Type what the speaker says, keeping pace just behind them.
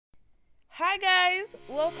Hi guys,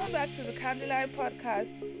 welcome back to the Candlelight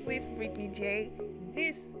Podcast with Britney J.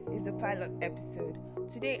 This is the pilot episode.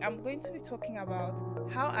 Today I'm going to be talking about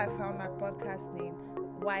how I found my podcast name,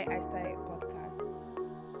 why I started a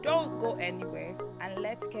podcast. Don't go anywhere and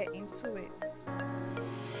let's get into it.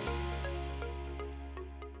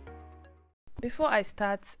 Before I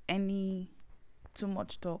start any too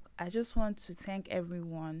much talk, I just want to thank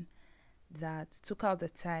everyone that took out the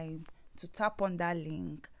time to tap on that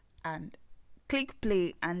link and click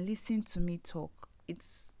play and listen to me talk.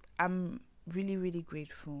 I'm really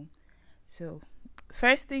grateful. So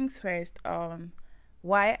first things first,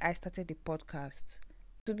 why I started the podcast.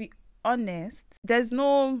 To be honest, there's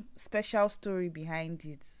no special story behind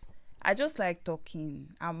it. I just like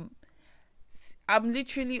talking. I'm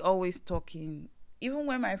literally always talking. Even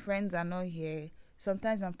when my friends are not here,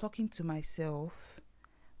 sometimes I'm talking to myself,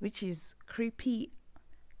 which is creepy,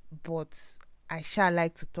 but I shall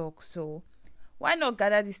like to talk. So why not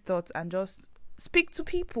gather these thoughts and just speak to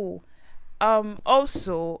people?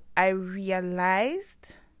 Also, I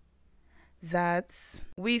realized that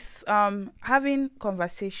with having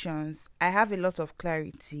conversations, I have a lot of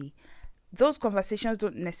clarity. Those conversations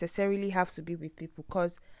don't necessarily have to be with people,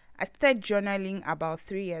 because I started journaling about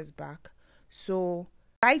 3 years back. So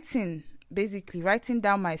writing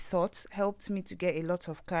down my thoughts helped me to get a lot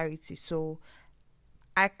of clarity. So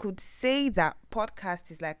I could say that podcast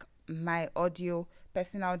is like my audio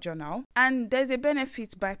personal journal, and there's a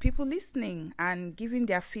benefit by people listening and giving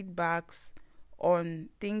their feedbacks on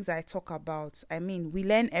things I talk about. I mean, we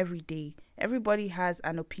learn every day. Everybody has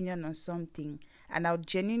an opinion on something, and I would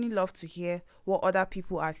genuinely love to hear what other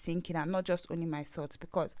people are thinking and not just only my thoughts,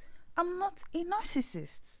 because I'm not a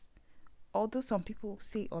narcissist, although some people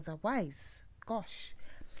say otherwise. Gosh.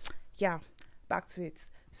 Yeah, back to it.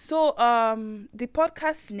 So the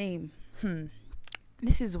podcast name,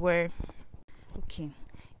 this is where,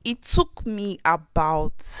 it took me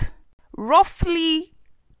about roughly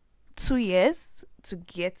 2 years to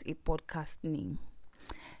get a podcast name.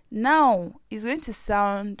 Now, it's going to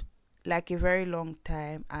sound like a very long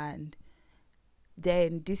time, and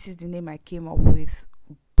then this is the name I came up with,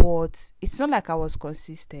 but it's not like I was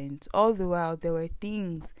consistent. All the while, there were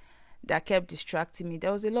things that kept distracting me.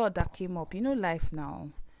 There was a lot that came up. Life now.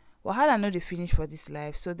 Well, how do I know the finish for this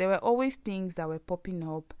life? So there were always things that were popping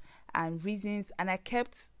up and reasons, and I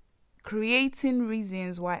kept creating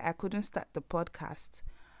reasons why I couldn't start the podcast.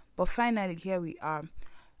 But finally, here we are.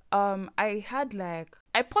 I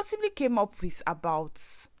possibly came up with about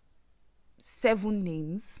 7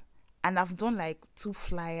 names, and I've done like 2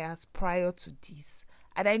 flyers prior to this.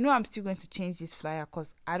 And I know I'm still going to change this flyer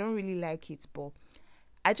because I don't really like it, but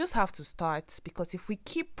I just have to start, because if we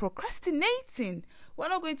keep procrastinating, we're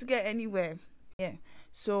not going to get anywhere. Yeah.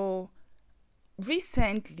 So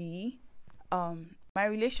recently, my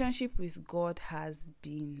relationship with God has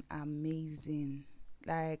been amazing.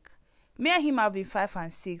 Like, me and him have been 5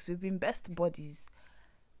 and 6. We've been best buddies.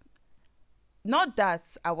 Not that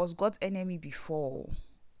I was God's enemy before.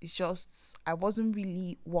 It's just I wasn't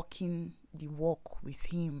really walking the walk with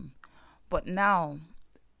him. But now,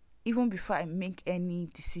 even before I make any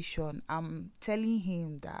decision, I'm telling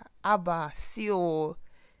him that, Abba, see,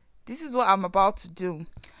 this is what I'm about to do.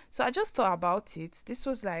 So I just thought about it. This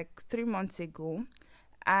was like 3 months ago.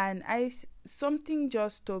 And something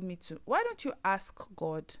just told me to, why don't you ask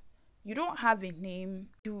God? You don't have a name.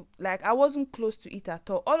 I wasn't close to it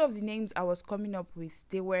at all. All of the names I was coming up with,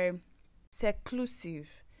 they were seclusive.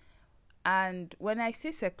 And when I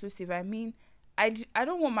say seclusive, I mean, I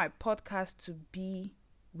don't want my podcast to be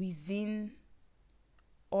within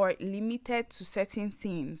or limited to certain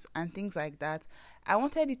themes and things like that. I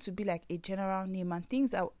wanted it to be like a general name, and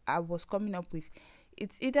things I was coming up with,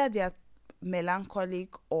 it's either they're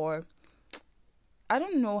melancholic, or I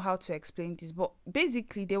don't know how to explain this, but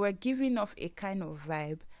basically they were giving off a kind of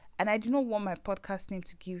vibe, and I do not want my podcast name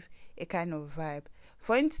to give a kind of vibe.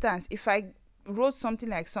 For instance, if I wrote something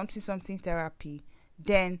like something therapy,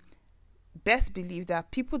 then best believe that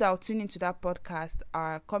people that will tune into that podcast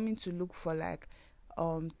are coming to look for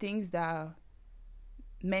things that are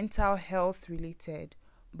mental health related.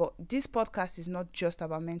 But this podcast is not just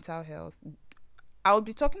about mental health. I will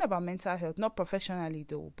be talking about mental health, not professionally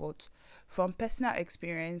though, but from personal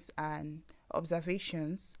experience and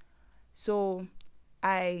observations. So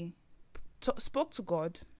I spoke to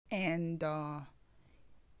God, and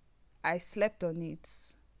I slept on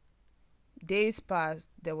it. Days passed,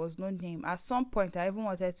 there was no name. At some point, I even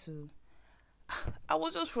wanted to, I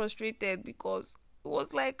was just frustrated because It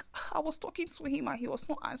was like I was talking to him and he was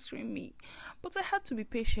not answering me. But I had to be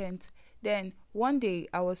patient. Then one day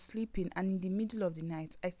I was sleeping, and in the middle of the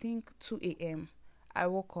night, I think 2 a.m., I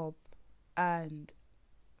woke up and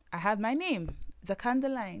I had my name, The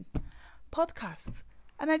Candleline Podcast.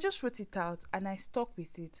 And I just wrote it out and I stuck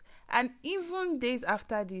with it. And even days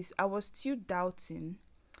after this, I was still doubting,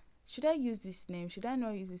 should I use this name? Should I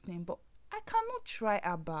not use this name? But I cannot try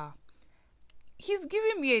Abba. He's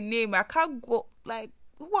giving me a name. I can't go, like,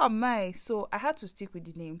 who am I? So I had to stick with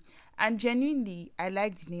the name. And genuinely, I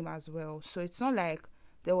like the name as well. So it's not like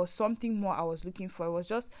there was something more I was looking for. It was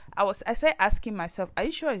just, I started asking myself, are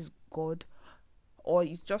you sure it's God? Or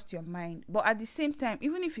it's just your mind? But at the same time,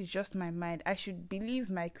 even if it's just my mind, I should believe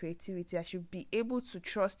my creativity. I should be able to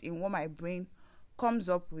trust in what my brain comes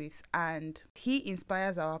up with. And he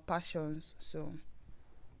inspires our passions. So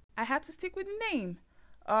I had to stick with the name.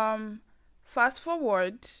 Fast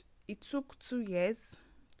forward, it took 2 years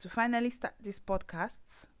to finally start this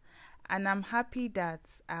podcast, and I'm happy that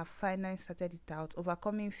I finally started it out,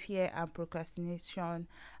 overcoming fear and procrastination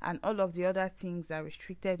and all of the other things that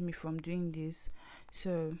restricted me from doing this.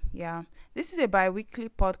 So yeah, this is a bi-weekly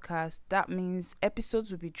podcast. That means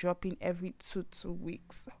episodes will be dropping every 2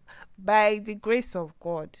 weeks by the grace of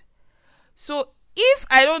God. So if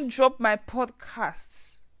I don't drop my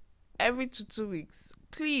podcast every 2 weeks,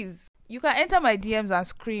 please, you can enter my DMs and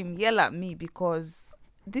scream, yell at me, because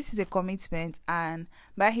this is a commitment, and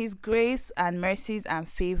by his grace and mercies and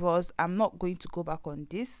favors, I'm not going to go back on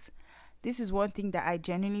this. This is one thing that I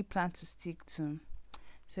genuinely plan to stick to.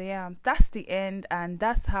 So yeah, that's the end, and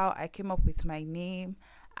that's how I came up with my name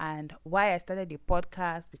and why I started the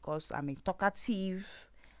podcast, because I'm a talkative.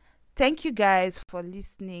 Thank you guys for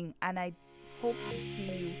listening, and I hope to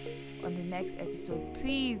see you on the next episode.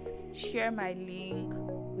 Please share my link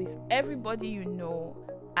with everybody you know,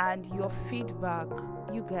 and your feedback,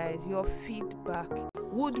 you guys, your feedback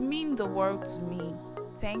would mean the world to me.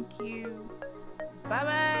 Thank you. Bye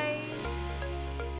bye.